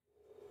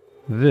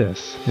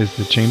This is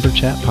the Chamber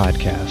Chat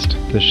Podcast,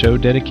 the show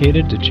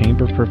dedicated to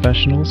chamber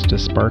professionals to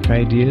spark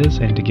ideas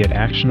and to get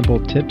actionable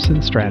tips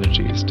and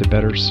strategies to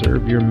better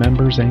serve your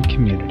members and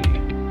community.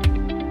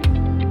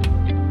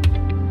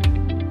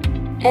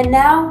 And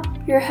now,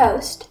 your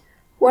host.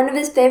 One of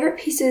his favorite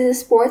pieces of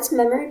sports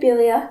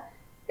memorabilia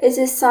is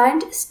his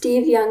signed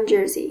Steve Young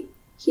jersey.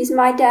 He's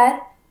my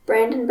dad,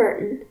 Brandon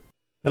Burton.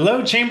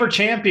 Hello, Chamber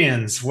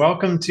Champions.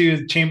 Welcome to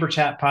the Chamber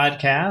Chat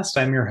Podcast.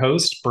 I'm your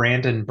host,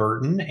 Brandon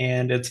Burton,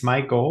 and it's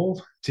my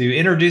goal to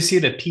introduce you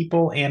to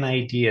people and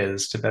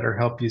ideas to better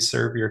help you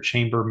serve your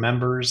chamber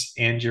members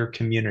and your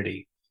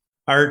community.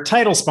 Our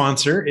title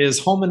sponsor is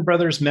Holman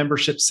Brothers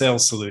Membership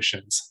Sales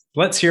Solutions.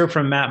 Let's hear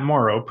from Matt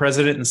Morrow,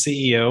 President and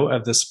CEO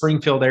of the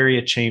Springfield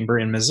Area Chamber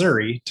in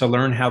Missouri, to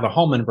learn how the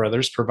Holman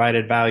Brothers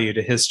provided value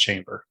to his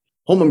chamber.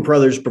 Holman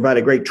Brothers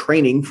provided great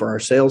training for our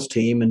sales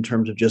team in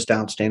terms of just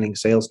outstanding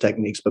sales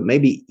techniques, but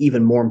maybe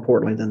even more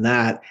importantly than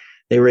that,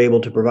 they were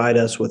able to provide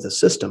us with a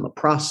system, a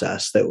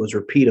process that was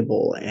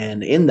repeatable.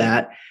 And in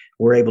that,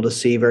 we're able to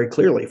see very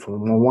clearly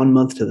from one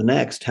month to the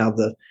next how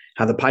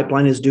the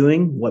pipeline is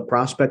doing, what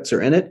prospects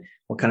are in it,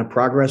 what kind of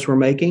progress we're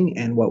making,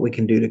 and what we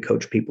can do to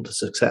coach people to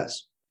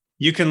success.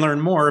 You can learn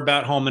more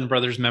about Holman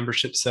Brothers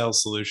Membership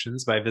Sales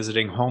Solutions by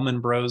visiting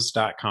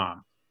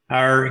holmanbros.com.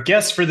 Our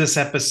guest for this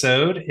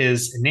episode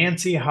is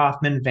Nancy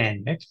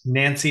Hoffman-Vannick.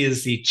 Nancy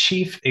is the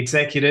Chief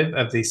Executive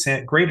of the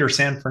Greater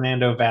San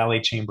Fernando Valley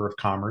Chamber of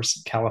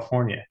Commerce,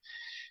 California.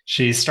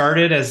 She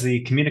started as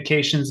the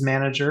Communications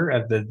Manager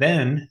of the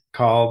then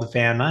called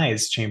Van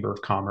Nuys Chamber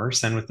of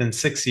Commerce, and within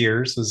 6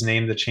 years was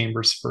named the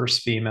Chamber's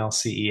first female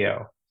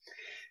CEO.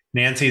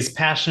 Nancy is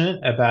passionate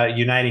about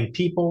uniting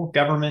people,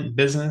 government,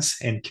 business,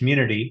 and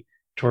community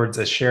towards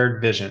a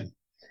shared vision.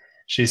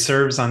 She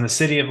serves on the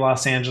City of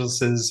Los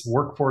Angeles'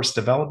 Workforce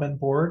Development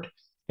Board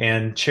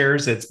and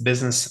chairs its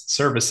Business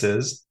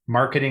Services,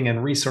 Marketing,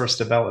 and Resource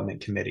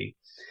Development Committee.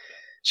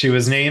 She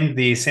was named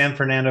the San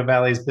Fernando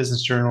Valley's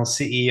Business Journal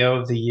CEO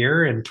of the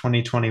Year in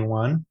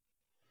 2021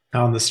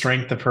 on the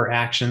strength of her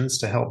actions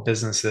to help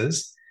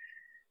businesses.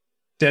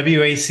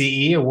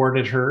 WACE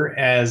awarded her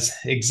as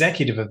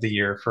Executive of the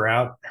Year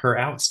for her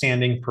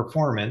outstanding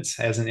performance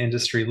as an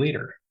industry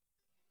leader.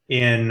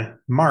 In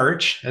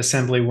March,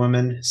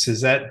 Assemblywoman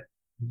Suzette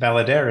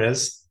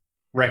Valladares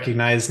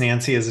recognized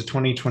Nancy as a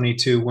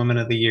 2022 Woman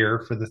of the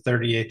Year for the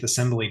 38th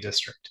Assembly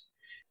District.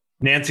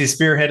 Nancy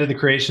spearheaded the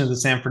creation of the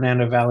San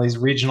Fernando Valley's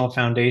Regional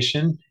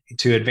Foundation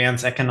to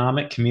advance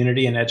economic,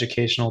 community, and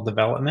educational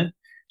development.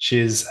 She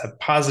has a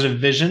positive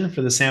vision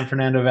for the San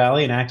Fernando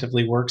Valley and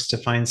actively works to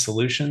find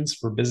solutions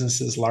for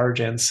businesses large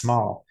and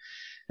small.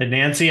 And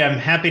Nancy, I'm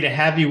happy to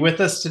have you with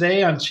us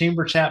today on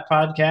Chamber Chat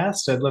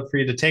Podcast. I'd love for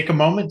you to take a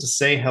moment to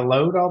say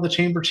hello to all the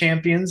Chamber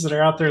Champions that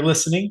are out there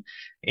listening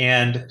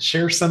and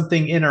share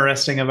something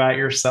interesting about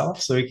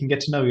yourself so we can get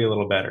to know you a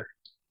little better.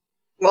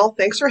 Well,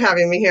 thanks for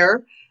having me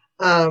here.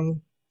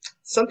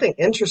 Something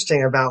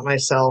interesting about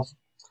myself.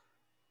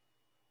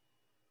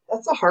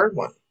 That's a hard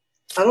one.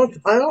 I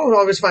don't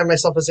always find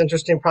myself as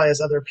interesting probably as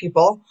other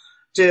people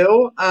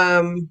do.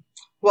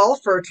 Well,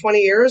 for 20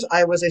 years,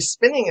 I was a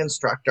spinning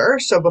instructor.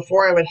 So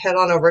before I would head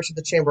on over to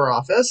the chamber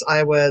office,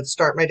 I would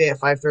start my day at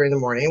 5:30 in the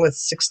morning with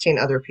 16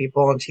 other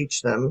people and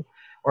teach them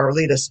or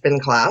lead a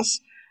spin class.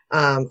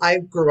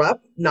 I grew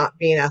up not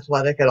being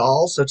athletic at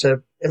all. So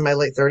in my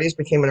late 30s,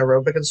 became an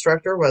aerobic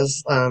instructor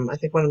was, I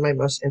think, one of my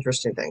most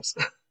interesting things.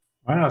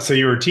 Wow. So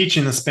you were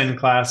teaching the spin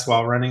class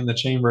while running the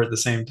chamber at the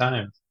same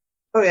time.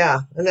 Oh,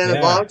 yeah. And then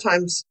a lot of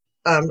times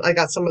I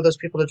got some of those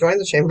people to join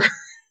the chamber.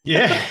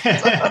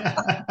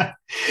 Yeah.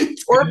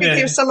 Or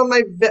became some of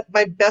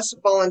my best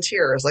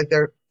volunteers. Like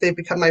they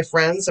become my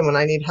friends. And when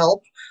I need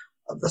help,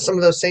 some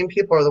of those same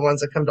people are the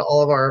ones that come to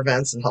all of our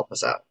events and help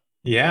us out.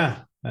 Yeah,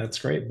 that's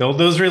great. Build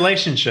those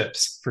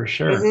relationships for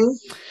sure.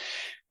 Mm-hmm.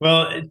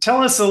 Well,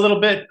 tell us a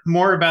little bit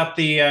more about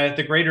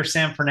the Greater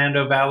San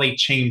Fernando Valley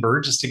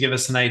Chamber, just to give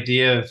us an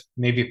idea of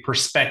maybe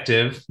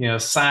perspective,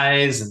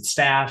 size and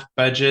staff,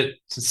 budget,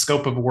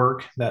 scope of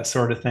work, that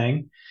sort of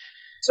thing.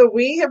 So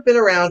we have been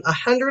around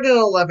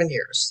 111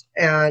 years,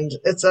 and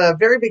it's a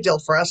very big deal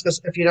for us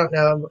because if you don't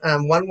know,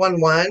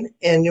 111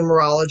 in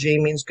numerology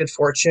means good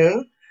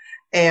fortune.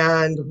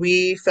 And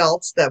we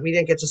felt that we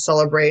didn't get to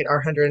celebrate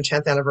our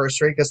 110th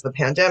anniversary because of the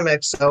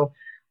pandemic. So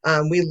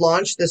we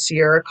launched this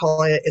year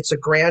calling it It's a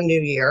Grand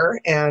New Year.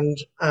 And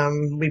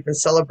we've been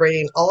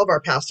celebrating all of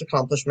our past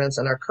accomplishments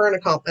and our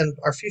current and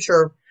our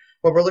future.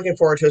 What we're looking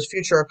forward to is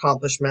future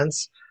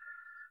accomplishments.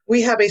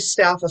 We have a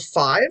staff of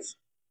 5.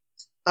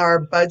 Our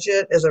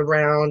budget is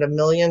around $1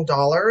 million,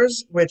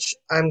 which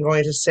I'm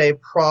going to say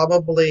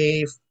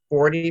probably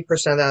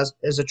 40%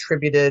 is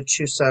attributed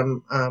to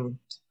some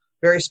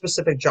very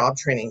specific job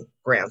training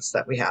grants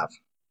that we have.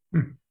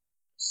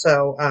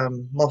 So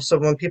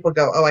when people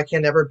go, oh, I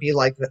can never be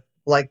like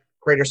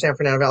Greater San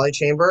Fernando Valley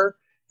Chamber,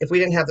 if we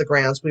didn't have the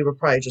grants, we would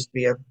probably just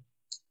be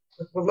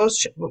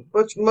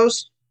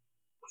most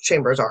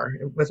chambers are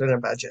within a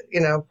budget,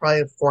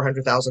 probably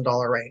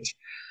 $400,000 range.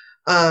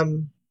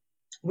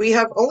 We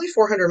have only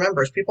 400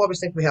 members. People always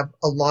think we have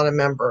a lot of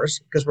members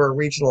because we're a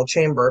regional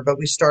chamber, but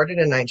we started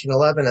in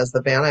 1911 as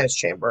the Van Nuys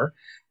Chamber.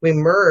 We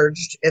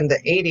merged in the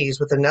 80s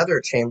with another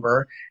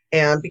chamber.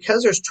 And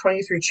because there's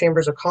 23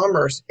 chambers of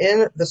commerce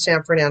in the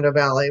San Fernando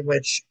Valley,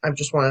 which I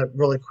just want to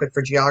really quick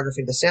for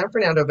geography, the San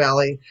Fernando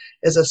Valley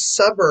is a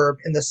suburb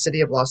in the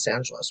city of Los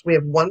Angeles. We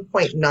have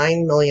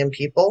 1.9 million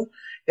people.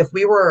 If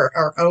we were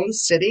our own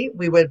city,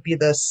 we would be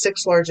the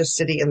 6th largest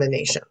city in the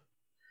nation.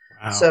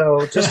 Wow.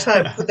 So just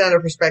to put that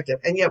in perspective.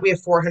 And yet we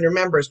have 400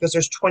 members because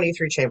there's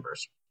 23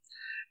 chambers.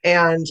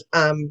 And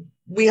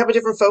we have a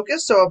different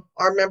focus. So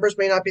our members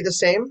may not be the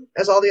same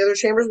as all the other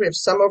chambers. We have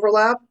some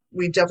overlap.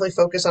 We definitely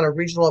focus on a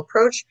regional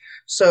approach.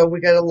 So we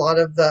get a lot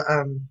of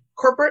the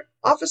corporate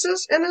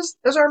offices and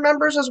as our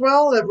members as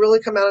well that really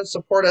come out and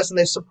support us, and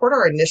they support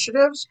our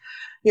initiatives.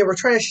 We're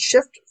trying to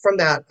shift from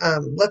that.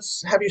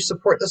 Let's have you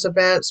support this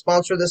event,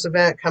 sponsor this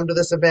event, come to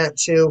this event,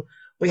 to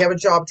we have a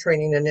job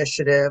training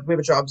initiative. We have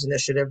a jobs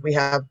initiative. We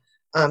have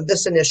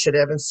this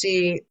initiative, and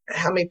see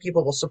how many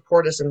people will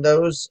support us in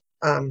those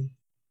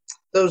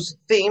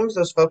themes,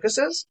 those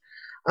focuses,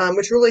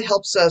 which really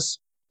helps us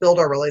build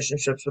our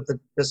relationships with the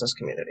business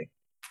community.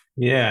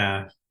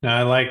 Yeah, no,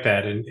 I like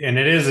that. And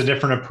it is a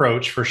different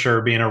approach for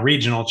sure, being a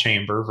regional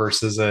chamber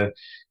versus a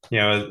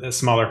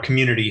smaller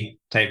community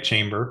type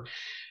chamber.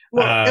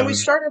 Well, and we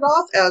started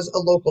off as a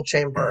local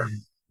chamber.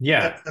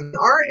 Yeah. In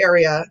our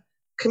area,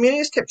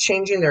 communities kept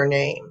changing their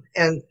name,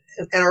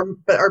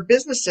 but our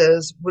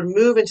businesses would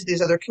move into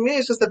these other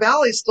communities because the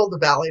valley is still the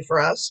valley for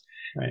us,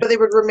 right, but they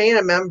would remain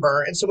a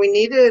member. And so we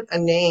needed a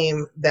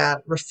name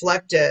that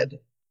reflected,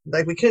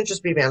 like, we couldn't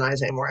just be Van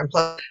Nuys anymore. And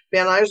plus,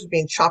 Van Nuys was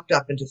being chopped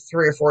up into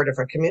 3 or 4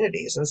 different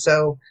communities. And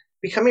so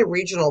becoming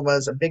regional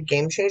was a big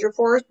game changer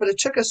for us, but it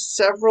took us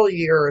several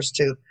years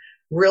to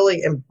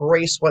really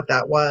embrace what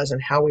that was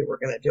and how we were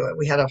going to do it.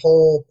 We had a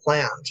whole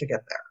plan to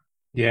get there.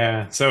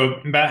 Yeah. So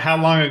about how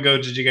long ago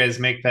did you guys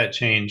make that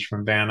change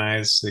from Van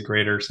Nuys to the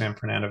greater San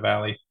Fernando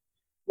Valley?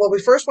 Well, we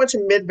first went to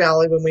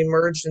Mid-Valley when we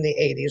merged in the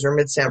 80s, or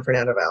Mid-San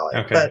Fernando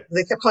Valley. Okay. But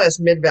they kept calling us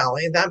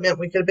Mid-Valley. That meant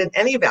we could have been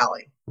any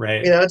valley.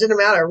 Right. It didn't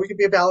matter. We could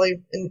be a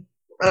valley in,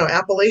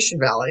 Appalachian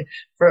Valley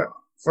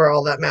for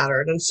all that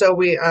mattered. And so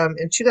we,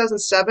 in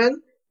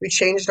 2007, we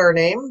changed our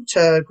name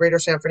to Greater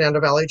San Fernando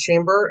Valley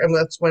Chamber. And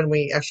that's when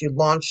we actually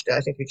launched it.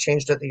 I think we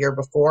changed it the year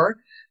before.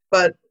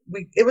 But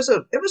it was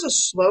a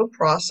slow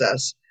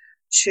process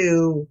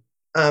to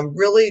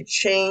really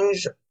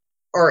change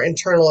our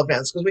internal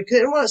events, because we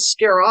didn't want to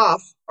scare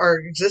off our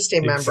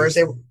existing members.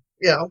 They,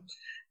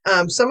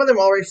 some of them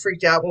already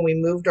freaked out when we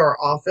moved our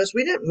office.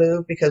 We didn't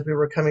move because we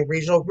were coming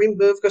regional. We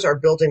moved because our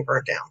building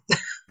burnt down.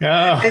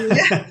 Oh.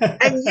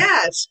 and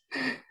yet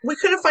we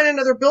couldn't find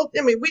another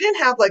building. I mean, we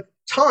didn't have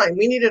time.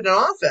 We needed an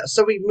office.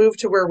 So we moved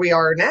to where we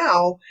are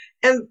now.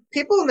 And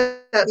people in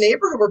that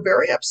neighborhood were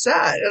very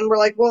upset. And we're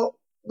like, well,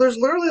 there's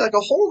literally a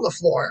hole in the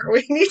floor.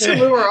 We need to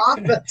move our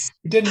office.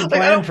 We didn't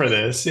plan for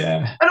this.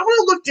 Yeah. I don't want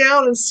to look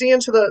down and see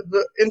into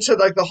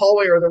the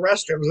hallway or the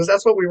restrooms, because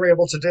that's what we were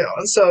able to do.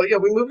 And so,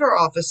 we moved our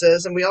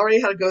offices, and we already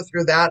had to go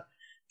through that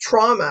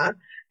trauma.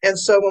 And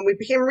so when we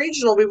became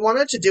regional, we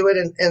wanted to do it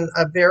in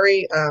a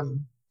very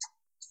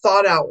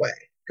thought out way,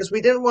 because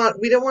we didn't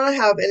want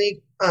to have any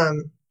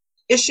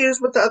issues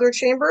with the other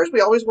chambers.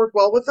 We always worked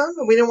well with them,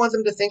 and we didn't want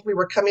them to think we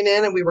were coming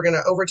in and we were going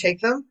to overtake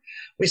them.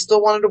 We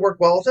still wanted to work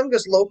well with them,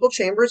 because local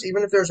chambers,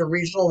 even if there's a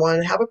regional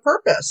one, have a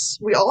purpose.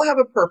 We all have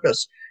a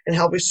purpose in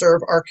how we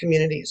serve our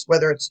communities,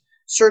 whether it's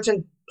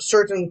certain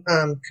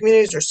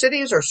communities or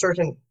cities or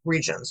certain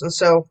regions. And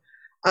so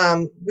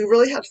we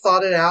really had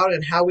thought it out,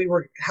 and how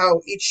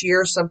each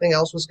year something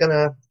else was going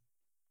to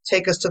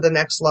take us to the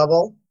next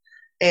level.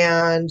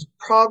 And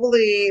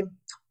probably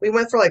we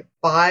went for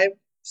 5-6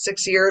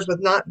 years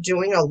with not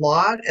doing a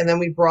lot. And then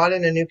we brought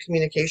in a new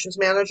communications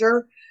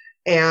manager,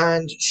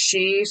 and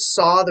she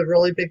saw the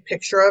really big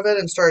picture of it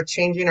and started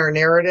changing our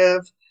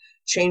narrative,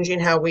 changing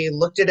how we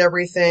looked at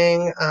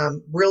everything,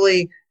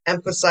 really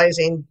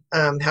emphasizing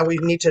how we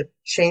need to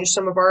change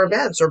some of our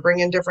events or bring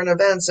in different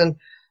events. And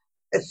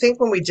I think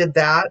when we did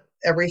that,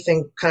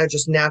 everything kind of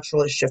just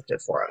naturally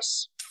shifted for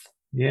us.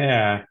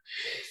 Yeah.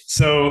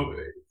 So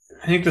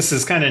I think this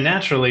is kind of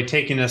naturally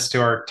taking us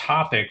to our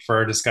topic for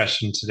our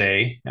discussion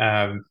today.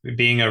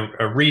 Being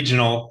a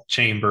regional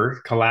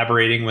chamber,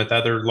 collaborating with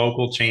other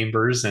local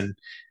chambers and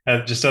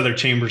just other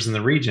chambers in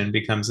the region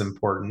becomes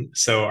important.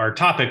 So our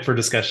topic for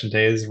discussion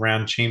today is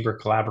around chamber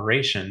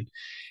collaboration.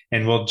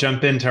 And we'll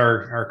jump into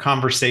our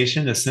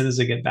conversation as soon as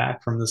we get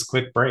back from this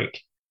quick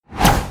break.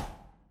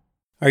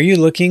 Are you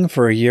looking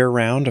for a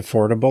year-round,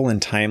 affordable,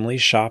 and timely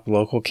shop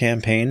local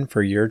campaign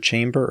for your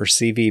chamber or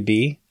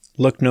CVB?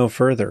 Look no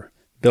further.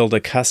 Build a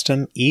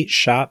custom Eat,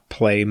 Shop,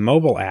 Play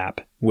mobile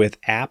app with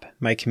App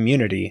My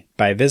Community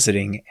by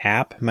visiting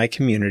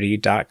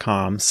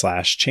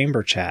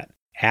appmycommunity.com/chamberchat.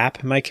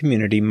 App My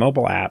Community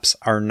mobile apps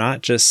are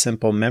not just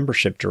simple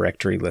membership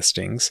directory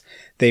listings.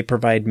 They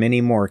provide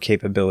many more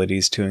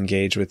capabilities to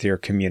engage with your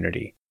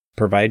community.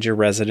 Provide your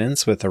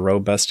residents with a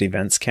robust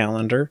events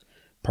calendar,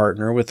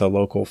 partner with a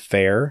local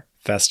fair,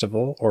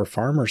 festival, or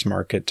farmers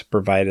market to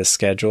provide a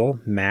schedule,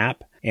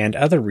 map, and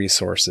other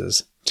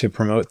resources to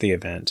promote the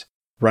event.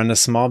 Run a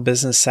Small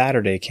Business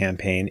Saturday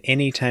campaign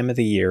any time of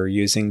the year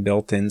using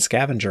built-in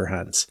scavenger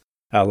hunts.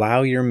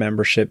 Allow your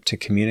membership to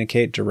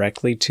communicate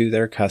directly to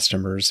their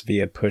customers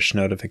via push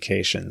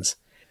notifications.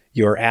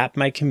 Your App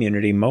My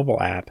Community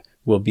mobile app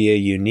will be a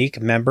unique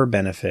member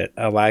benefit,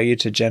 allow you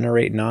to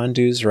generate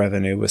non-dues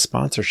revenue with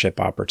sponsorship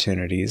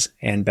opportunities,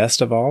 and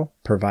best of all,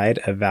 provide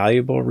a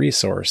valuable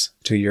resource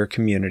to your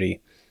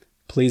community.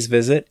 Please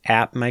visit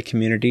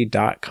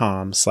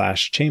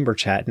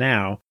appmycommunity.com/chamberchat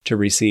now to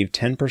receive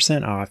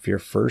 10% off your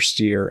first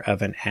year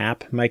of an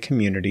App My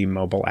Community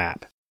mobile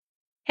app.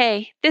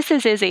 Hey, this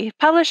is Izzy,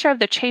 publisher of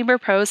the Chamber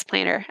Pros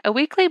Planner, a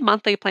weekly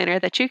monthly planner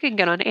that you can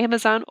get on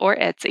Amazon or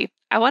Etsy.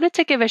 I wanted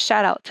to give a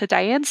shout out to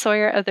Diane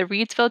Sawyer of the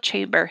Reedsville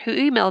Chamber, who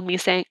emailed me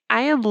saying,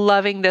 I am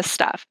loving this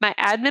stuff. My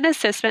admin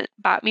assistant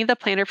bought me the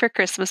planner for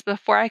Christmas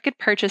before I could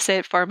purchase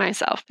it for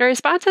myself. The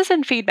responses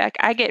and feedback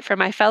I get from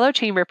my fellow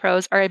Chamber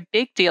Pros are a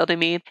big deal to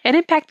me and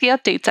impact the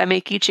updates I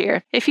make each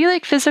year. If you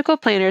like physical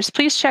planners,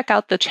 please check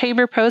out the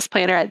Chamber Pros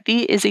Planner at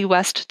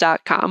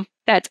theizzywest.com.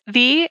 That's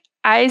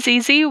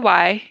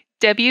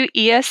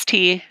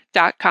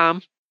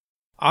theizzywest.com.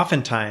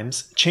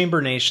 Oftentimes,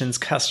 Chamber Nation's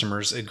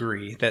customers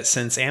agree that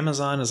since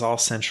Amazon is all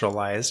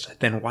centralized,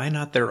 then why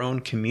not their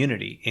own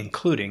community,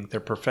 including their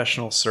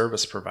professional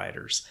service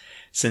providers?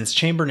 Since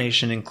Chamber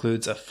Nation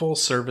includes a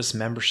full-service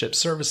membership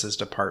services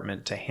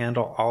department to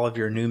handle all of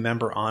your new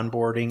member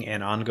onboarding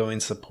and ongoing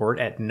support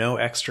at no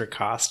extra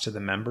cost to the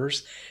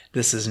members,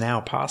 this is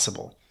now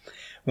possible.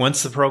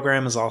 Once the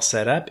program is all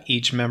set up,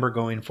 each member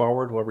going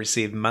forward will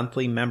receive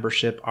monthly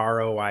membership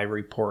ROI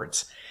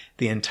reports.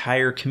 The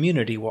entire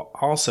community will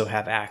also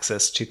have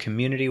access to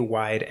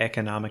community-wide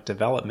economic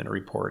development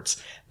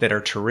reports that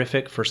are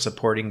terrific for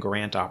supporting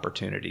grant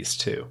opportunities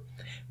too.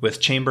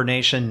 With Chamber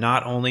Nation,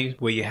 not only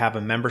will you have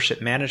a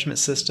membership management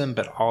system,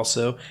 but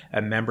also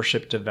a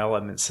membership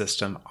development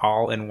system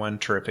all in one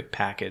terrific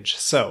package.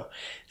 So,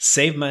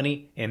 save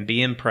money and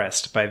be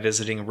impressed by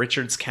visiting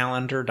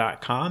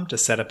richardscalendar.com to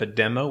set up a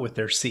demo with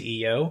their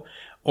CEO,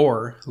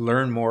 or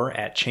learn more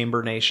at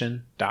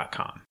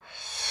chambernation.com.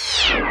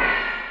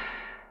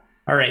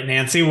 All right,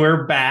 Nancy,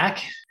 we're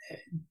back.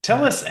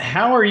 Tell us,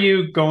 how are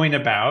you going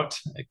about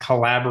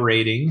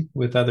collaborating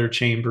with other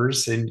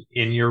chambers in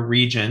your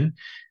region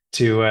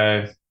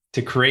to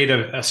create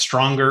a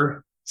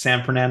stronger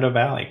San Fernando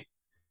Valley?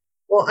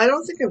 Well, I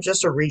don't think I'm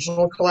just a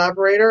regional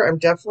collaborator. I'm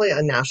definitely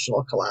a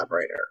national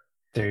collaborator.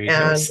 There you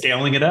go,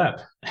 scaling it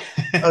up.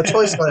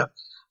 Totally scaling it up.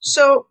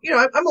 So,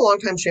 I'm a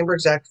longtime chamber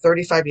exec,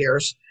 35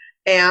 years,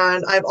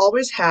 and I've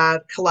always had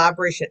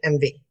collaboration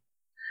envy.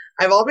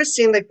 I've always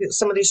seen that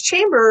some of these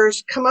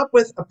chambers come up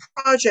with a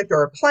project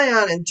or a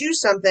plan and do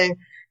something.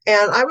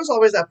 And I was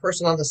always that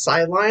person on the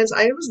sidelines.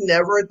 I was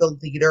never the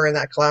leader in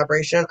that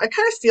collaboration. I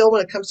kind of feel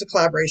when it comes to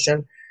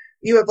collaboration,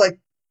 you have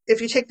if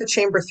you take the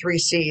chamber 3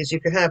 C's, you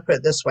can kind of put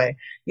it this way.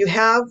 You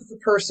have the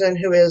person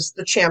who is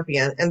the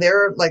champion, and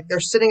they're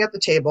sitting at the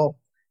table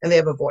and they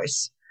have a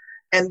voice.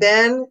 And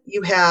then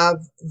you have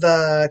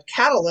the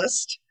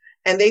catalyst,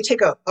 and they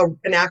take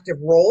an active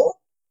role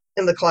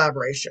in the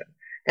collaboration.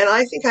 And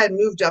I think I had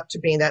moved up to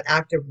being that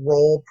active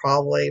role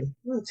probably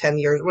 10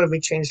 years when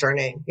we changed our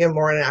name,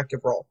 more in an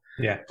active role.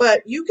 Yeah.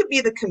 But you could be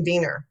the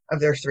convener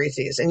of their 3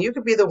 Cs, and you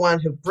could be the one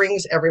who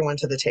brings everyone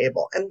to the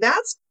table. And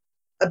that's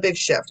a big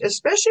shift,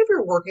 especially if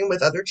you're working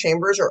with other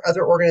chambers or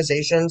other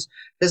organizations,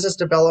 business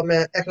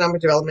development, economic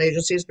development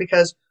agencies,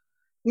 because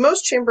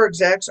most chamber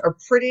execs are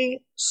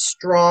pretty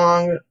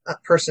strong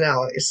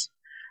personalities,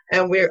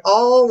 and we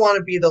all want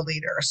to be the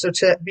leader. So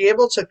to be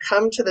able to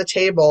come to the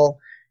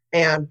table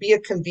and be a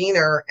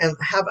convener and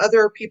have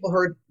other people who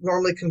are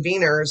normally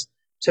conveners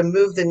to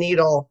move the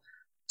needle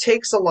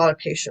takes a lot of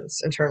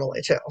patience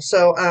internally too.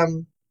 So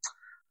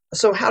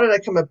how did I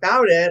come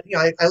about it?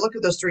 I look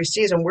at those 3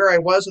 C's and where I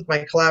was with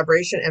my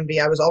collaboration envy.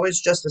 I was always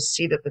just a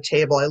seat at the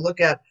table. I look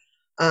at,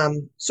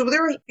 so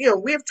there were,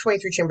 we have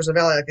 23 chambers in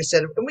the Valley, like I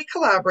said, and we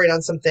collaborate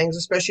on some things,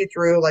 especially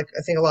through, I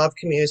think a lot of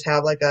communities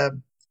have a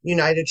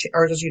United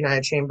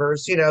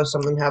Chambers, some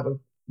of them have a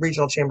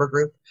regional chamber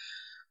group.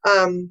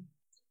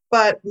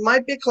 But my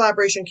big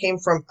collaboration came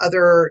from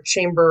other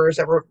chambers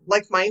that were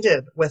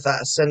like-minded with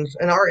us. And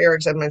in our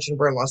areas, I mentioned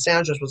we're in Los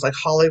Angeles, was like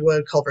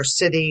Hollywood, Culver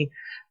City,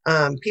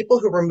 people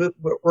who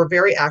were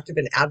very active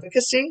in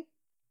advocacy,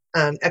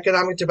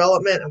 economic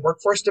development and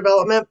workforce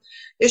development,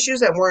 issues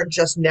that weren't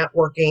just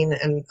networking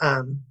and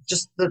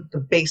just the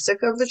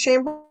basic of the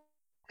chamber.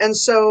 And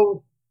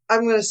so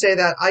I'm going to say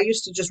that I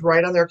used to just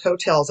ride on their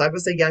coattails. I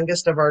was the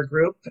youngest of our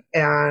group,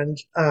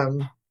 and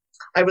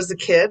I was the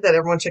kid that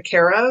everyone took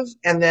care of,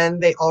 and then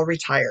they all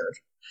retired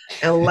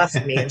and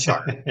left me in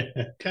charge.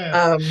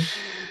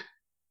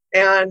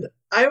 And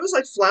I was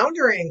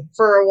floundering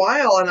for a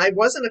while, and I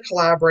wasn't a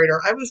collaborator.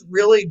 I was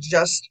really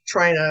just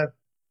trying to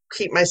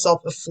keep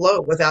myself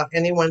afloat without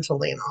anyone to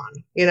lean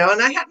on,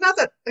 and I had not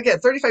that, again,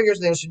 35 years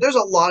in the industry, there's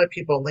a lot of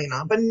people to lean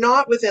on, but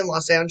not within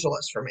Los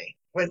Angeles for me.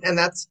 And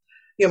that's,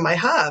 my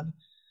hub.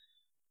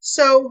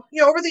 So,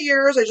 over the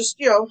years, I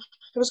just,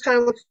 it was kind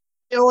of like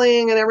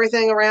feeling and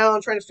everything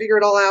around, trying to figure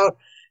it all out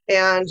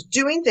and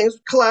doing things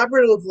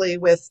collaboratively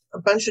with a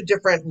bunch of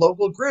different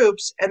local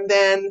groups. And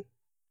then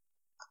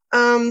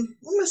I'm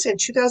going to say in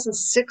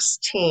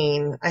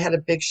 2016, I had a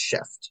big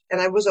shift, and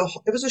it was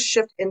a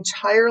shift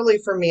entirely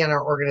for me and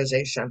our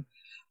organization,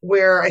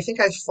 where I think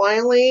I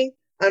finally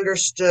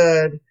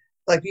understood,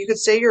 like you could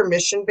say you're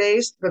mission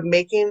based, but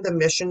making the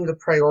mission the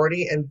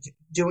priority and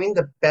doing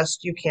the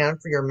best you can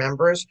for your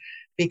members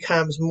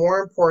becomes more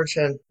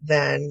important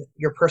than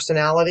your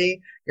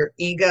personality, your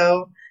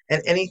ego,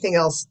 and anything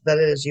else that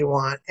it is you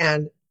want.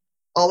 And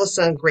all of a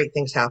sudden, great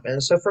things happen.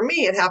 So for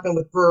me, it happened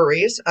with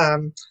breweries.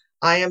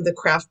 I am the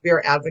craft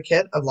beer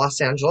advocate of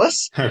Los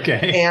Angeles.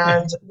 Okay.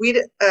 And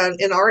we,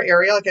 in our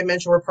area, like I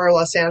mentioned, we're part of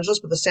Los Angeles,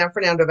 but the San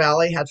Fernando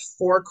Valley had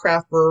 4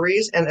 craft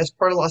breweries. And as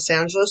part of Los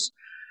Angeles,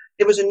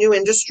 it was a new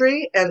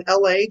industry, and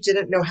LA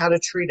didn't know how to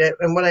treat it.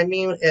 And what I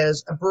mean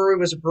is a brewery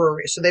was a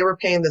brewery. So they were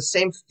paying the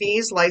same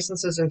fees,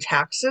 licenses, and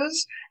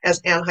taxes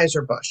as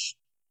Anheuser-Busch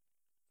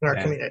in our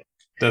community.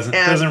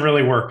 Doesn't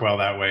really work well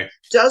that way.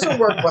 Doesn't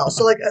work well.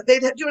 So like they'd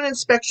do an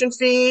inspection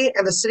fee,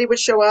 and the city would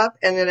show up,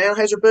 and in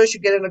Anheuser-Busch, you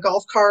get in a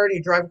golf cart,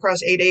 you drive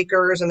across 8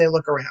 acres, and they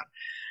look around.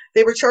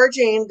 They were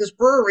charging this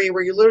brewery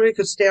where you literally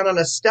could stand on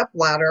a step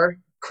ladder,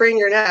 crane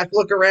your neck,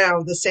 look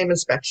around, the same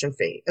inspection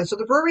fee. And so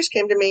the breweries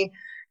came to me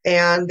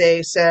and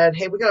they said,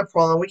 hey, we got a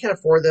problem. We can't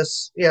afford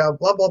this,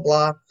 blah, blah,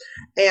 blah.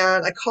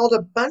 And I called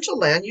a bunch of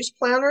land use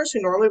planners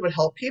who normally would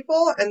help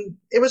people. And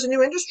it was a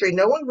new industry.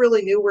 No one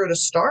really knew where to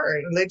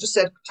start. And they just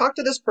said, talk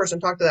to this person,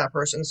 talk to that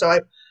person. So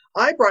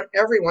I brought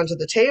everyone to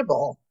the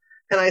table.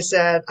 And I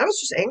said, I was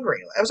just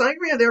angry. I was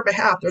angry on their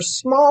behalf. They're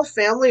small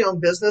family-owned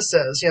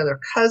businesses. Their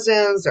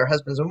cousins, their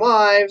husbands and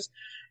wives.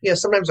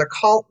 Sometimes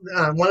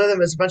they're one of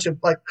them is a bunch of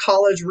like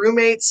college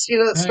roommates,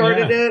 that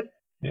started it.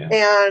 Yeah.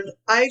 And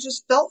I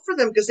just felt for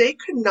them because they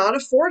could not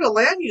afford a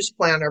land use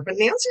planner. But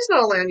Nancy's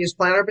not a land use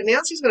planner, but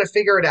Nancy's going to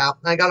figure it out.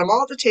 And I got them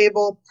all at the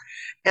table.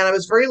 And I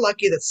was very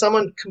lucky that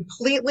someone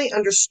completely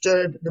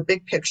understood the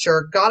big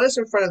picture, got us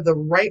in front of the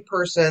right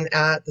person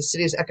at the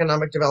city's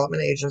economic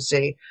development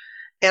agency.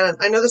 And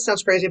I know this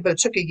sounds crazy, but it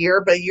took a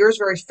year, but a year is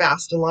very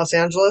fast in Los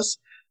Angeles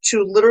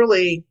to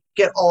literally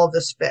get all of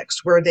this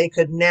fixed, where they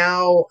could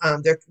now,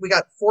 we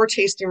got 4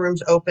 tasting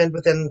rooms opened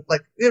within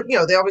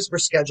they always were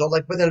scheduled,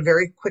 like within a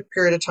very quick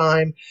period of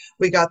time.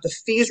 We got the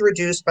fees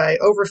reduced by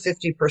over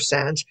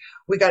 50%.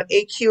 We got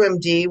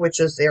AQMD,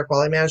 which is the Air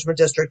Quality Management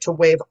District, to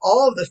waive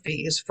all of the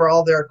fees for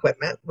all their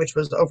equipment, which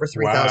was over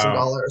 $3,000.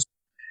 Wow.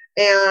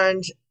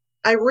 And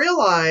I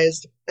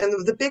realized, and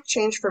the big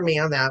change for me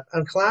on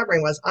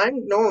collaborating was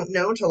I'm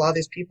known to a lot of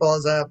these people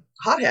as a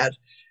hothead,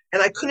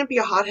 and I couldn't be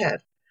a hothead.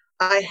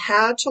 I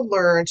had to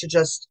learn to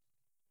just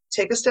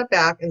take a step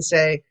back and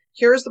say,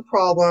 here's the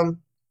problem.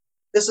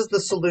 This is the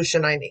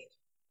solution I need.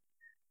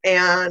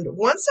 And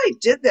once I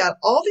did that,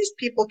 all these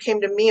people came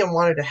to me and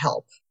wanted to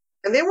help.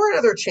 And they weren't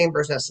other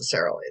chambers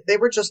necessarily. They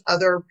were just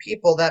other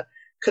people that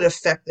could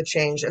affect the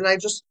change. And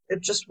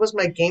it just was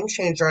my game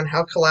changer on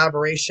how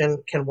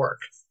collaboration can work.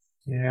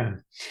 Yeah.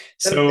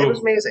 So it was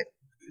amazing.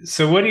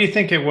 So what do you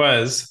think it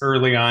was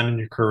early on in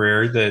your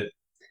career that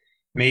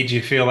made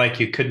you feel like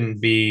you couldn't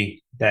be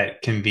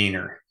that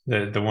convener,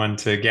 the one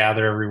to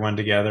gather everyone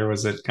together?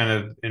 Was it kind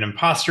of an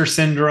imposter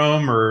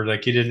syndrome, or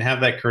like you didn't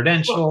have that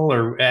credential,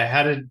 or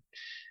how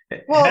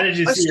did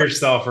you see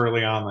yourself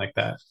early on like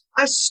that?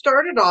 I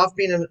started off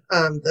being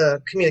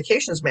the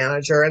communications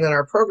manager and then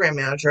our program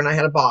manager, and I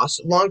had a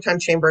boss, longtime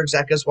chamber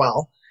exec as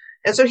well.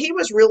 And so he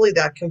was really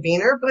that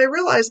convener, but I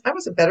realized I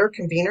was a better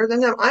convener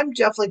than him. I'm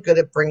definitely good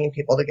at bringing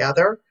people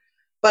together,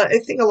 but I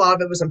think a lot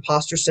of it was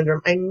imposter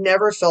syndrome. I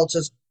never felt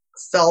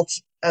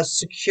as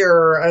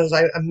secure as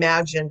I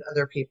imagined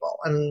other people.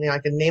 And I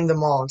could name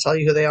them all and tell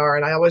you who they are.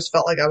 And I always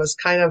felt like I was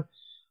kind of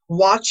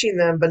watching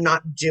them, but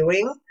not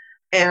doing.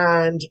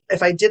 And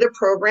if I did a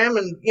program,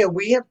 and,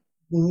 we have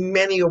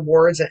many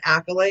awards and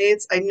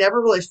accolades, I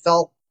never really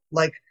felt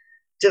like,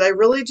 did I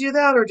really do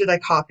that, or did I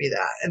copy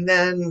that? And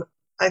then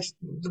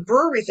the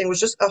brewery thing was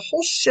just a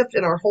whole shift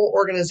in our whole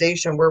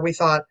organization, where we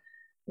thought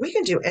we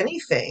can do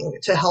anything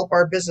to help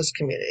our business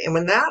community. And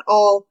when that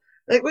all,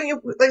 like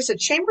I said,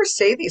 chambers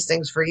say these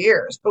things for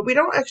years, but we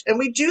don't actually, and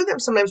we do them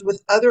sometimes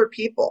with other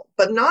people,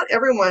 but not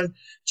everyone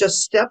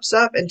just steps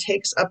up and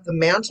takes up the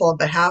mantle on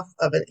behalf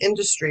of an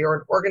industry or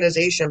an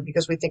organization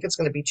because we think it's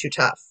going to be too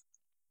tough.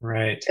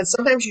 Right. And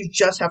sometimes you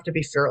just have to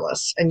be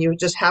fearless, and you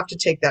just have to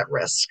take that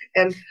risk.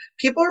 And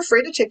people are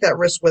afraid to take that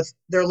risk with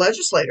their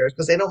legislators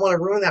because they don't want to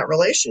ruin that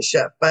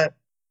relationship. But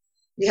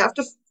you have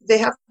to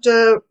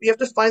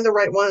find the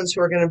right ones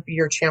who are going to be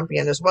your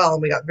champion as well.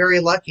 And we got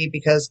very lucky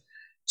because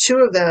 2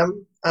 of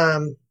them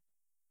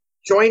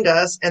joined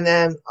us, and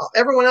then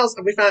everyone else,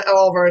 we found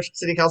all of our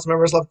city council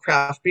members love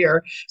craft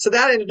beer. So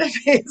that ended up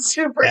being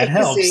super easy.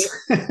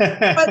 Helps. But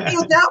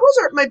that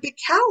was my big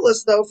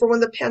catalyst, though, for when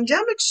the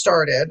pandemic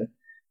started.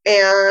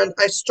 And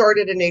I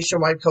started a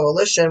nationwide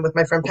coalition with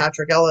my friend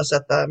Patrick Ellis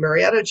at the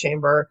Marietta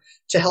Chamber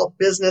to help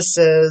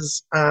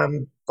businesses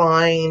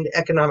find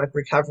economic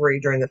recovery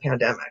during the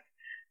pandemic.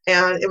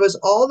 And it was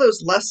all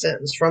those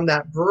lessons from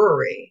that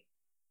brewery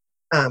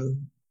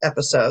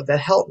episode that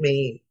helped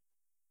me,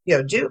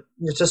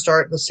 to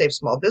start the Safe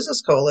Small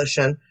Business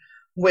Coalition,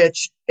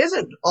 which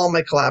isn't all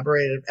my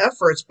collaborative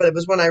efforts, but it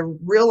was when I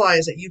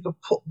realized that you could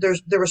pull,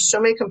 there were so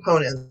many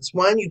components.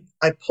 One,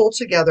 I pulled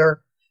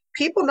together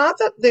people, not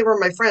that they were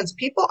my friends,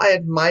 people I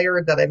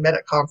admired that I met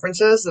at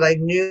conferences that I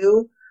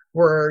knew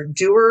were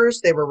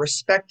doers, they were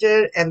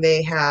respected, and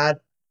they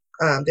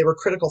were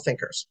critical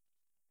thinkers.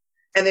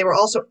 And they were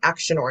also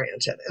action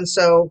oriented. And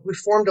so we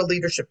formed a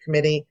leadership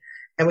committee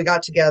and we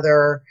got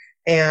together.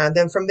 And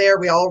then from there,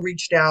 we all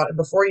reached out. And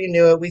before you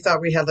knew it, we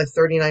thought we had like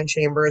 39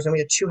 chambers and we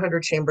had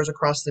 200 chambers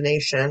across the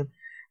nation.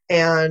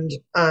 And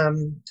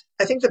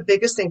I think the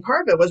biggest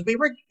part of it was we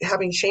were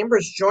having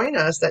chambers join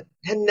us that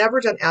had never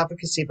done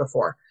advocacy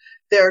before.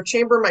 Their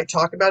chamber might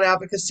talk about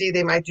advocacy.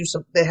 They might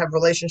they have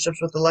relationships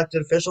with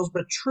elected officials,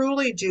 but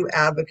truly do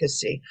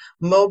advocacy,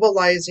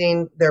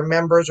 mobilizing their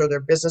members or their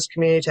business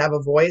community to have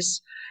a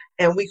voice.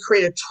 And we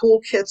created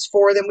toolkits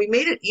for them. We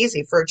made it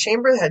easy for a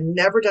chamber that had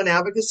never done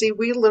advocacy.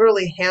 We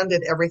literally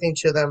handed everything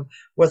to them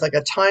with like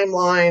a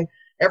timeline,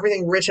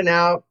 everything written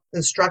out,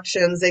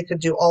 instructions. They could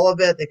do all of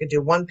it. They could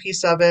do one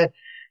piece of it.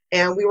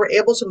 And we were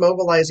able to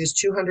mobilize these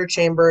 200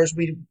 chambers.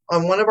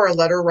 On one of our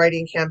letter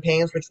writing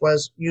campaigns, which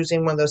was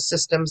using one of those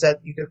systems that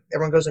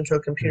everyone goes into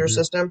a computer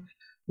system,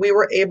 we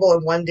were able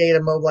in one day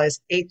to mobilize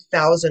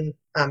 8,000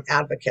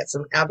 advocates.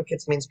 And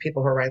advocates means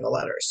people who are writing the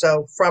letters.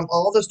 So from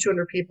all those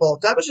 200 people,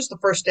 that was just the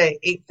first day,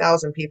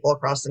 8,000 people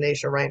across the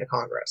nation writing to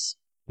Congress.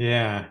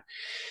 Yeah.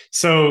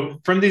 So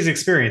from these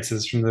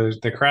experiences, from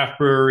the craft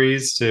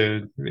breweries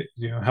to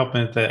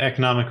helping with the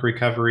economic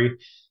recovery,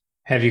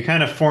 have you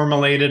kind of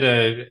formulated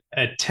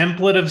a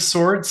template of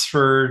sorts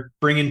for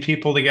bringing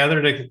people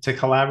together to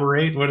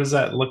collaborate? What does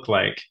that look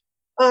like?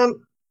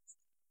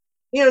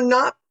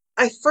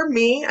 For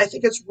me, I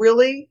think it's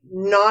really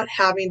not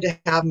having to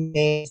have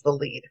me as the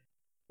lead.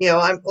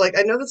 I'm like,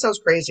 I know that sounds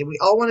crazy. We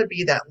all want to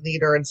be that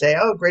leader and say,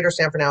 oh, Greater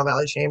San Fernando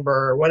Valley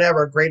Chamber or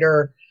whatever,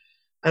 Greater,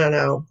 I don't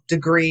know,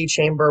 Degree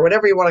Chamber,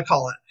 whatever you want to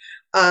call it.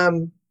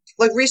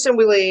 Like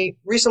recently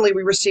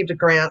we received a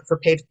grant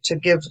to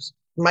give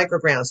micro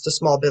grants to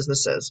small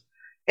businesses.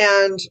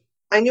 And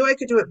I knew I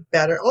could do it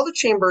better. All the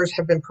chambers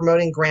have been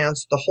promoting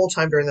grants the whole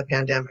time during the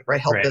pandemic, right?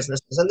 Help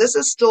businesses. And this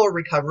is still a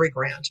recovery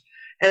grant.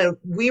 And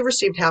we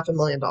received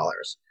 $500,000.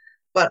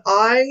 But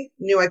I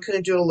knew I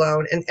couldn't do it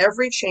alone. And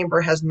every chamber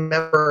has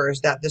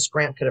members that this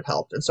grant could have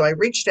helped. And so I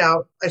reached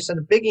out. I sent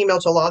a big email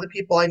to a lot of the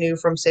people I knew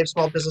from Safe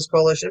Small Business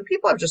Coalition,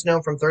 people I've just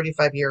known from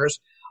 35 years,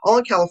 all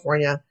in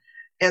California,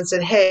 and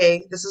said,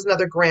 hey, this is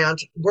another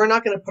grant. We're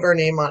not going to put our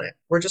name on it.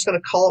 We're just going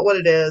to call it what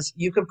it is.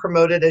 You can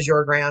promote it as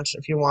your grant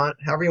if you want,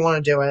 however you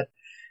want to do it.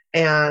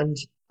 And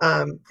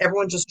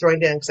everyone just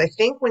joined in. Because I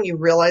think when you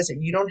realize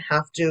that you don't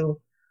have to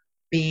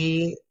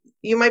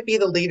you might be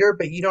the leader,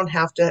 but you don't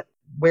have to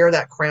wear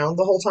that crown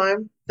the whole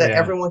time, that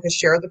everyone can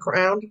share the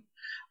crown.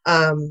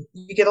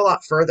 You get a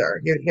lot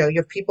further. You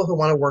have people who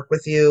want to work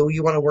with you.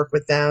 You want to work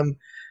with them.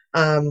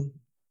 I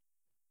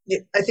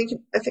think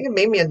it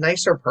made me a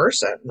nicer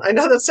person. I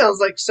know that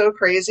sounds like so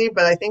crazy,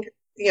 but I think,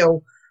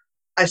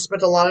 I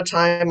spent a lot of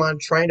time on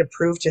trying to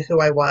prove to who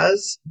I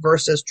was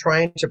versus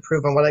trying to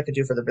prove on what I could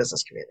do for the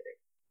business community.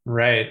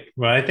 Right.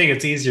 Well, I think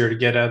it's easier to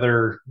get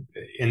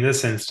in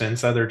this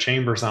instance, other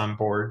chambers on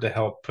board to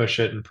help push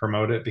it and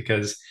promote it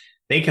because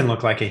they can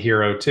look like a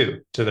hero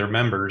too to their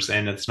members.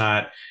 And it's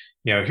not,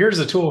 here's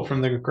a tool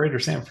from the Greater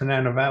San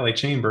Fernando Valley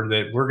Chamber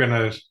that we're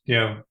going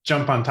to,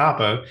 jump on top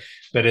of,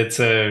 but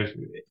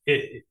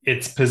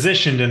it's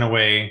positioned in a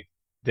way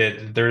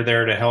that they're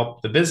there to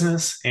help the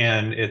business.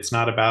 And it's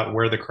not about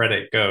where the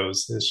credit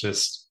goes. It's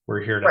just,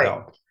 we're here to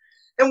help.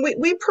 And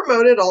we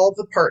promoted all of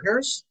the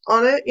partners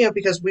on it,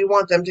 because we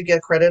want them to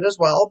get credit as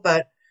well.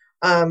 But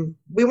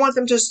we want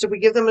them we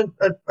gave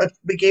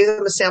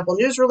them a sample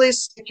news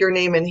release, stick your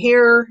name in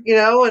here,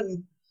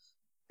 and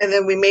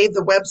then we made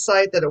the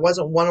website that it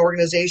wasn't one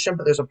organization,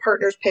 but there's a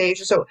partners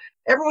page. So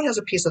everyone has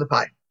a piece of the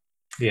pie.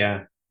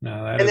 Yeah.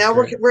 No, and now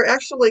we're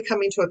actually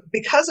coming to it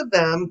because of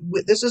them.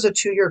 This is a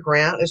 2-year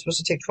grant. It's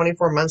supposed to take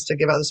 24 months to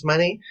give out this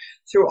money.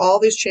 Through all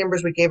these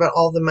chambers, we gave out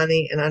all the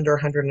money in under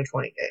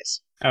 120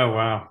 days. Oh,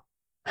 wow.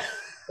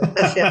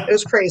 Yeah, it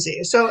was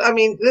crazy. So, I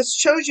mean, this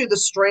shows you the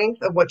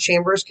strength of what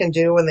chambers can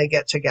do when they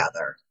get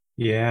together.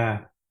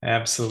 Yeah,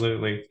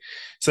 absolutely.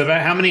 So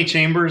about how many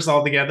chambers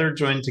altogether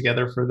joined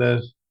together for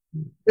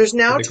There's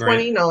now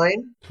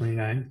 29.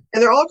 29.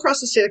 And they're all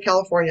across the state of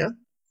California.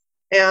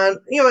 And,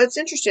 it's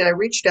interesting.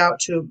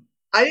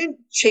 I didn't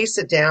chase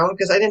it down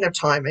because I didn't have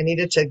time. I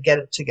needed to get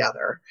it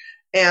together.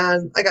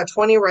 And I got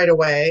 20 right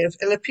away.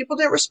 And if people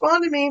didn't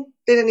respond to me,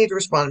 they didn't need to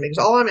respond to me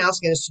because all I'm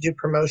asking is to do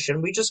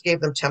promotion. We just gave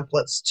them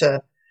templates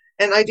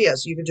and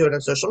ideas. You could do it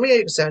on social media.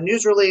 You could send a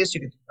news release. You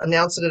could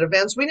announce it at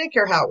events. We didn't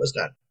care how it was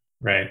done.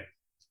 Right.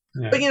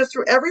 Yeah. But,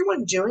 through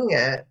everyone doing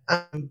it,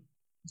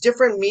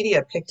 different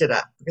media picked it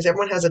up because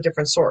everyone has a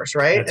different source,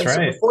 right? That's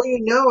right. So before you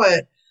know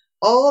it,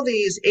 all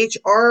these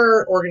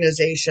HR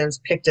organizations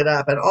picked it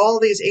up and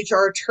all these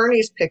HR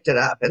attorneys picked it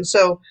up. And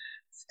so,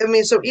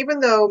 so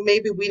even though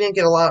maybe we didn't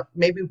get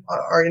maybe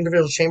our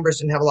individual chambers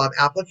didn't have a lot of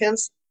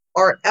applicants,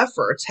 our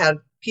efforts had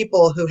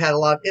people who had a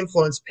lot of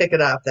influence pick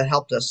it up that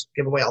helped us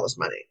give away all this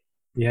money.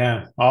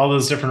 Yeah. All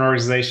those different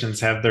organizations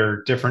have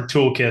their different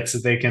toolkits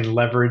that they can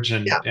leverage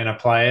and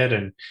apply it.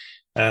 And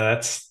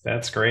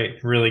that's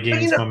great. Really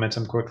gains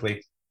momentum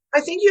quickly.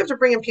 I think you have to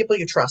bring in people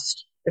you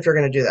trust if you're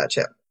going to do that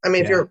too. I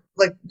mean, if you're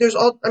like,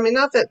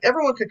 not that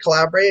everyone could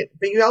collaborate,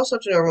 but you also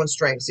have to know everyone's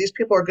strengths. These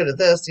people are good at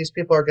this. These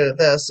people are good at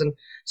this. And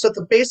so at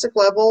the basic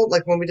level,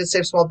 like when we did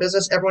Save Small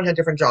Business, everyone had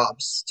different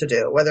jobs to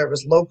do, whether it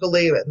was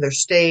locally in their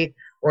state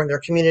or in their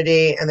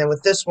community. And then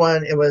with this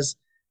one, it was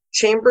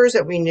chambers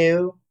that we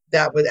knew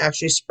that would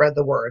actually spread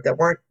the word,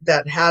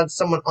 that had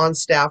someone on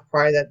staff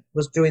prior that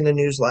was doing the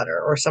newsletter,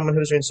 or someone who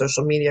was doing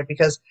social media.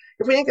 Because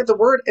if we didn't get the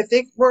word, if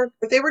they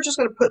were just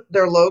going to put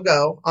their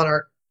logo on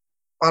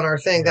our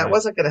thing, that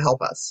wasn't going to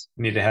help us.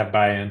 Need to have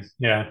buy-in.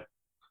 Yeah.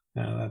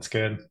 No, that's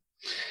good.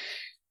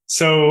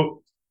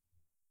 So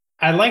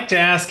I'd like to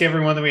ask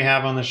everyone that we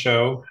have on the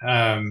show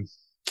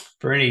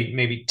for any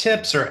maybe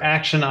tips or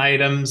action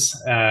items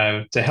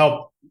to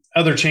help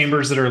other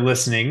chambers that are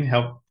listening,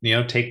 help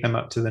take them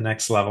up to the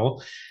next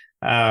level.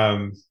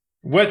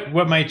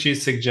 What might you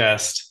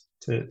suggest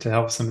to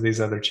help some of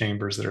these other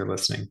chambers that are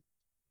listening?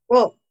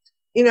 Well,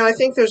 I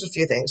think there's a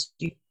few things.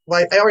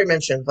 Like I already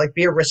mentioned, like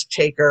be a risk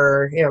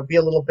taker, be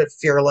a little bit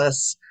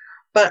fearless.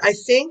 But I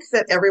think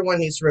that everyone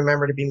needs to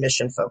remember to be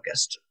mission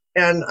focused.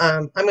 And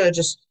I'm going to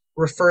just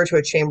refer to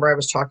a chamber I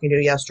was talking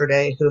to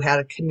yesterday who had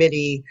a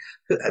committee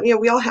who,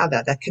 we all have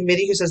that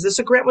committee who says this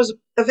event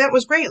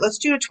was great. Let's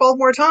do it 12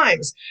 more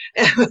times.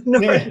 And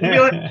we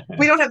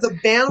don't have the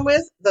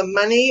bandwidth, the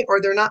money,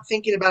 or they're not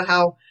thinking about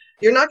how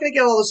you're not going to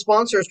get all the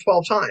sponsors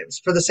 12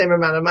 times for the same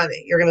amount of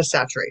money. You're going to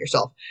saturate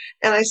yourself.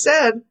 And I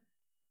said,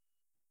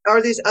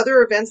 are these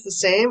other events the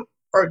same,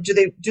 or do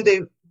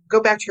they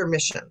go back to your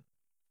mission?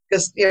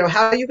 Because,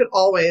 how you could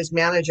always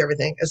manage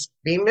everything is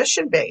be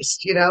mission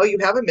based. You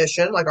have a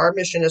mission, like our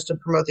mission is to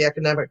promote the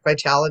economic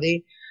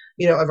vitality,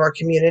 of our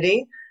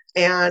community.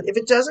 And if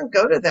it doesn't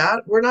go to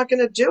that, we're not going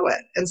to do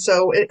it. And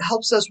so it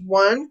helps us,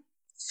 one,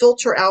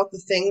 filter out the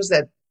things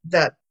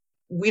that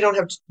we don't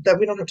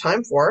have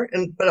time for,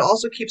 but it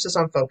also keeps us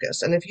on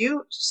focus. And if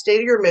you stay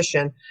to your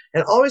mission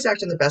and always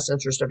act in the best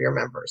interest of your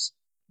members,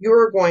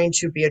 you're going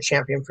to be a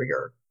champion for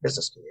your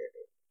business community.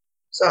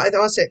 So I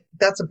want to say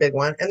that's a big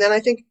one. And then I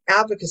think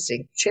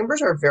advocacy.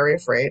 Chambers are very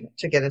afraid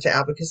to get into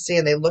advocacy,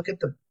 and they look at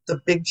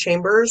the big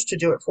chambers to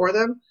do it for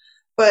them.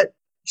 But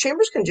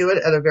chambers can do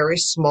it at a very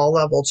small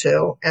level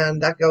too.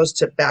 And that goes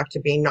back to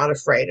being not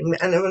afraid. And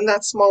in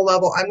that small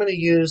level, I'm going to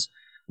use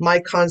my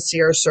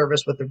concierge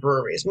service with the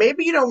breweries.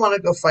 Maybe you don't want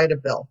to go fight a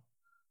bill.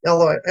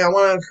 Although I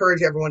want to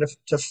encourage everyone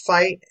to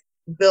fight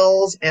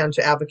bills and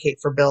to advocate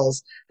for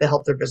bills that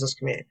help their business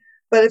community.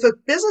 But if a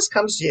business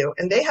comes to you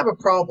and they have a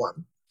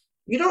problem,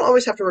 you don't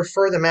always have to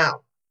refer them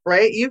out,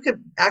 right? You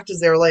could act as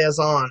their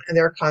liaison and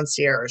their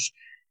concierge,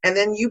 and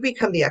then you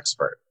become the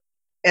expert.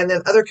 And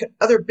then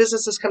other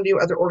businesses come to you,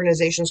 other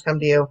organizations come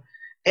to you.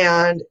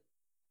 And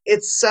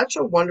it's such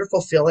a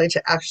wonderful feeling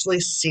to actually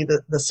see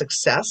the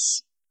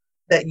success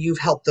that you've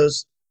helped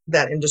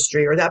that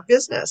industry or that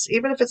business,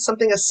 even if it's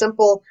something as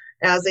simple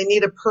as they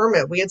need a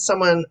permit. We had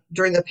someone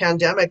during the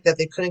pandemic that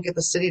they couldn't get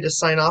the city to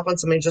sign off on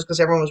something just because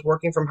everyone was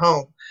working from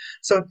home.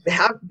 So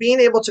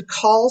being able to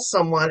call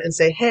someone and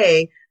say,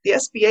 hey, the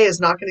SBA is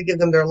not going to give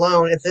them their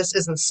loan if this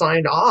isn't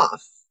signed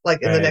off,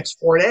 like in the next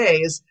 4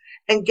 days,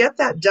 and get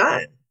that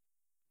done.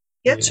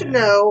 Get to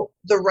know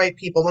the right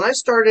people. When I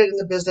started in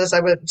the business, I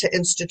went to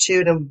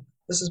Institute, and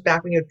this is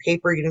back when you had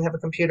paper, you didn't have a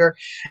computer.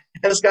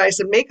 And this guy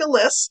said, make a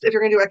list if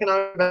you're going to do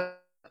economic,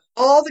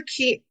 all the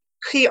key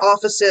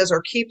offices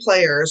or key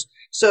players.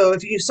 So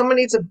if someone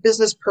needs a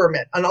business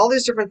permit and all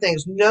these different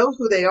things, know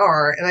who they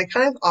are. And I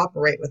kind of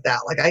operate with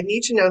that. Like I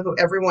need to know who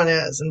everyone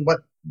is and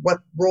what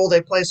role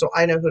they play, so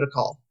I know who to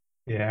call.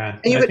 Yeah.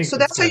 And so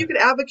that's how you could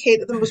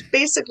advocate at the most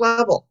basic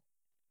level.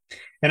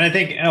 And I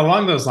think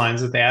along those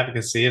lines with the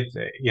advocacy, if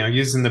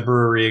using the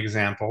brewery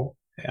example,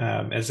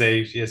 as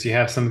you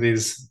have some of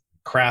these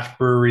craft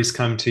breweries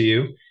come to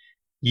you,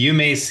 you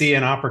may see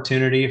an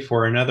opportunity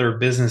for another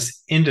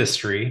business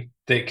industry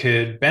that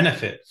could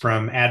benefit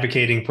from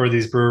advocating for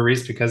these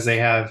breweries because they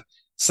have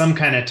some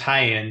kind of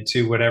tie-in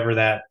to whatever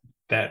that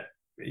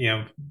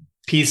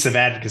piece of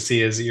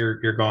advocacy is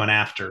you're going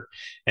after,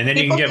 and then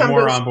you can get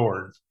more on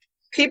board.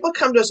 People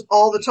come to us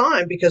all the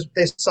time because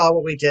they saw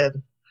what we did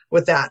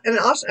with that. And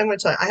also, I'm going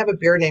to tell you, I have a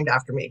beer named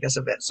after me because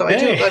of it. So I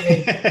do.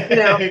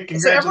 I mean,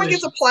 so everyone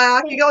gets a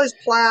plaque. You got all these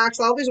plaques,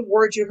 all these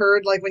awards you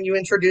heard, like when you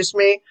introduced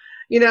me.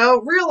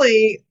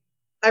 Really,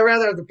 I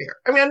rather have the beer.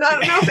 I mean, I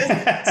don't know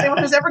if anyone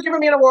has ever given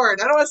me an award.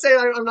 I don't want to say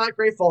I'm not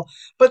grateful,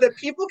 but that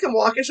people can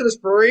walk into this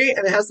brewery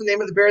and it has the name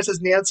of the beer. It says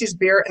Nancy's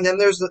Beer. And then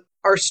there's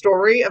our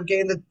story of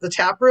getting the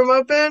tap room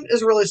open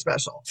is really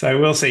special. So I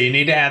will say you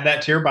need to add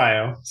that to your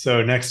bio.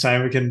 So next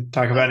time we can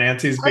talk about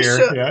Nancy's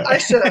Beer. I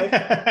should.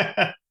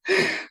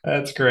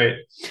 That's great.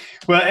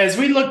 Well, as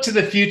we look to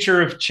the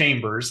future of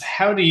chambers,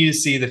 how do you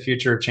see the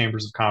future of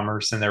chambers of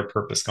commerce and their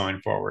purpose going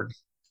forward?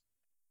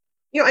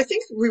 I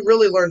think we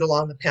really learned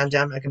along the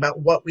pandemic about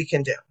what we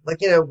can do.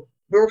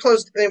 we were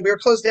closed. I mean, we were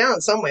closed down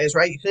in some ways,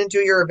 right? You couldn't do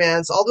your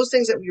events, all those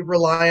things that we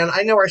rely on.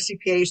 I know our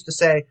CPA used to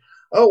say,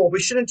 oh, well, we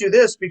shouldn't do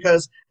this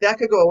because that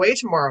could go away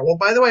tomorrow. Well,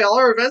 by the way, all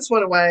our events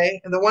went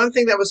away. And the one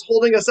thing that was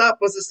holding us up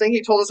was this thing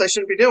he told us I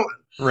shouldn't be doing.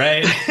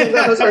 Right.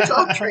 That was our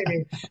job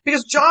training,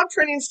 because job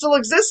training still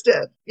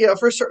existed,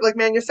 for certain, like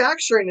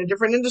manufacturing and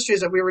different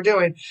industries that we were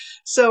doing.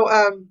 So,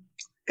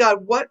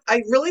 God, what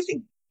I really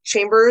think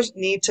chambers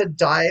need to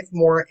dive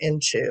more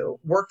into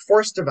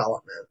workforce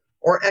development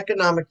or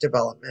economic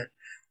development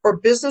or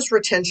business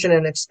retention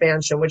and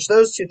expansion, which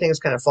those two things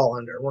kind of fall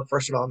under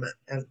workforce development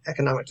and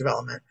economic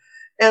development.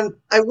 And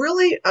I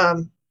really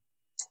have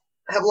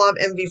a lot of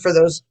envy for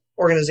those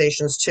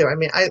organizations too. I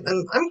mean, I'm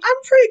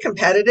pretty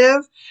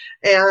competitive.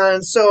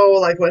 And so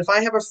like if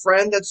I have a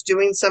friend that's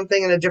doing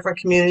something in a different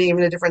community,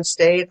 even a different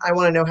state, I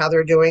want to know how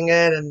they're doing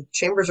it. And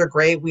chambers are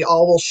great. We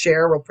all will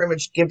share. We'll pretty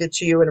much give it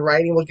to you in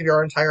writing. We'll give you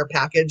our entire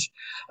package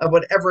of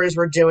whatever it is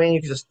we're doing.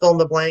 You can just fill in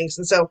the blanks.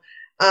 And so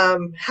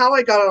how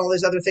I got on all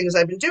these other things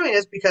I've been doing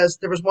is because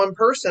there was one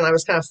person I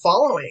was kind of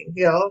following,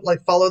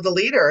 like follow the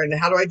leader. And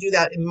how do I do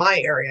that in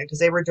my area? Because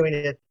they were doing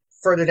it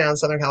further down in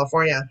Southern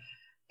California.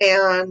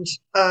 And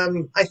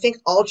I think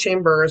all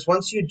chambers,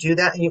 once you do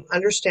that and you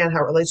understand how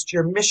it relates to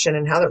your mission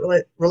and how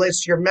that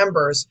relates to your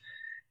members,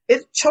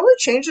 it totally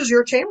changes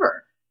your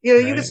chamber.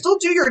 Right. You can still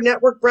do your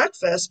network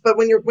breakfast, but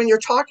when you're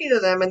talking to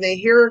them and they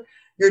hear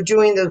you're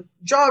doing the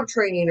job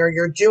training or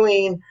you're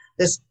doing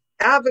this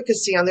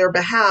advocacy on their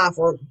behalf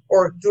or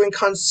doing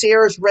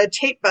concierge red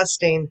tape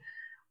busting,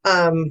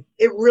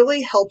 it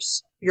really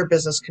helps your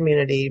business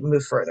community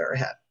move further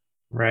ahead.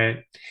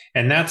 Right.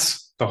 And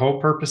that's the whole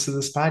purpose of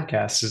this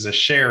podcast, is to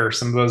share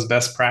some of those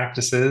best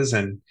practices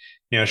and,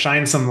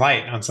 shine some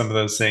light on some of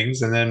those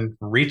things, and then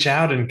reach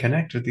out and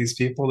connect with these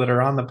people that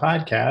are on the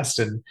podcast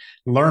and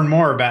learn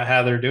more about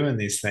how they're doing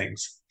these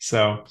things.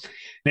 So,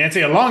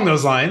 Nancy, along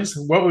those lines,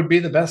 what would be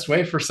the best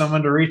way for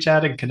someone to reach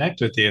out and connect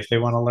with you if they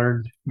want to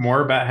learn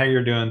more about how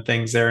you're doing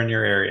things there in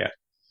your area?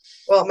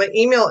 Well, my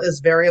email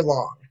is very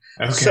long.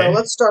 Okay. So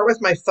let's start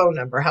with my phone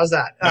number. How's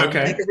that?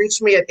 Okay. You can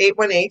reach me at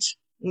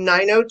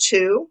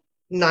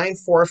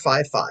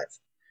 818-902-9455.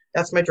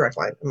 That's my direct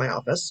line in my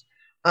office.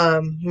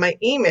 My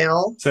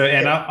email. So,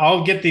 and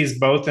I'll get these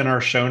both in our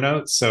show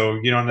notes. So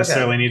you don't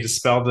necessarily need to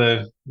spell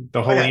the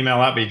whole email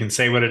out, but you can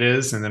say what it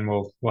is, and then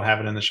we'll have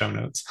it in the show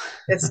notes.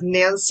 It's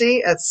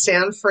Nancy at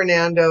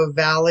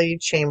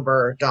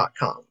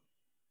SanFernandoValleyChamber.com.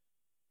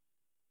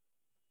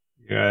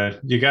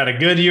 You got a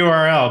good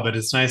URL, but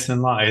it's nice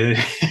and long. We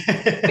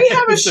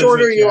have a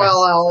shorter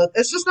URL.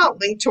 It's just not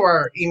linked to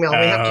our email. We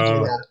have to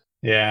do that.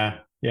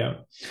 Yeah.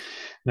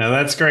 No,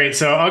 that's great.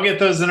 So I'll get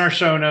those in our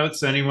show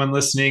notes. Anyone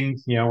listening,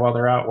 while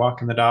they're out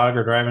walking the dog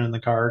or driving in the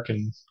car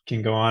can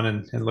go on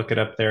and look it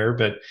up there.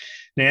 But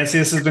Nancy,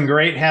 this has been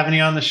great having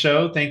you on the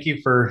show. Thank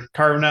you for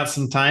carving out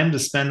some time to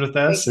spend with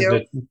us and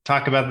to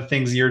talk about the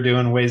things you're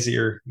doing, ways that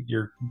you're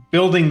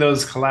building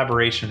those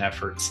collaboration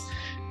efforts.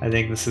 I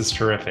think this is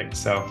terrific.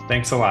 So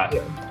thanks a lot.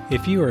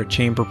 If you are a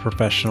chamber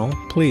professional,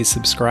 please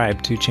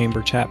subscribe to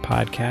Chamber Chat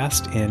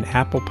Podcast in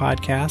Apple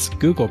Podcasts,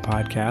 Google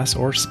Podcasts,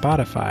 or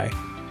Spotify.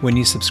 When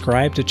you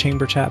subscribe to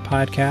Chamber Chat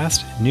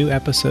Podcast, new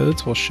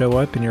episodes will show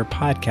up in your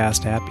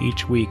podcast app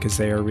each week as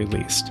they are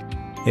released.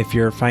 If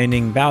you're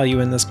finding value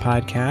in this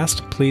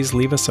podcast, please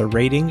leave us a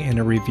rating and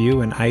a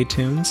review in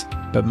iTunes.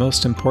 But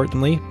most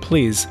importantly,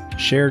 please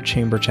share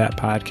Chamber Chat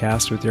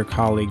Podcast with your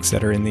colleagues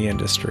that are in the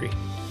industry.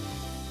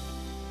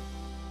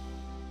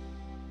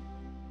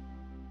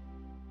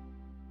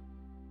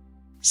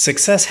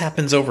 Success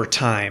happens over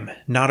time,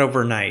 not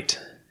overnight.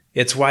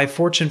 It's why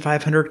Fortune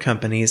 500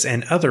 companies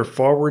and other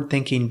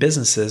forward-thinking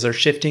businesses are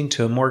shifting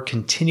to a more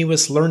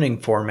continuous learning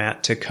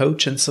format to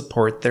coach and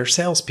support their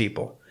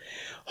salespeople.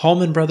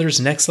 Hallman Brothers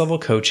Next Level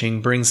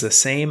Coaching brings the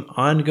same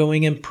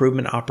ongoing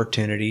improvement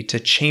opportunity to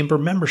chamber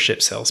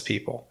membership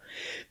salespeople.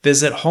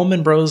 Visit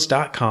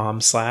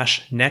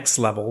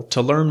hallmanbros.com/nextlevel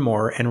to learn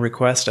more and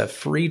request a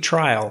free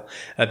trial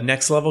of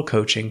Next Level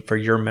Coaching for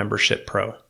your membership pro.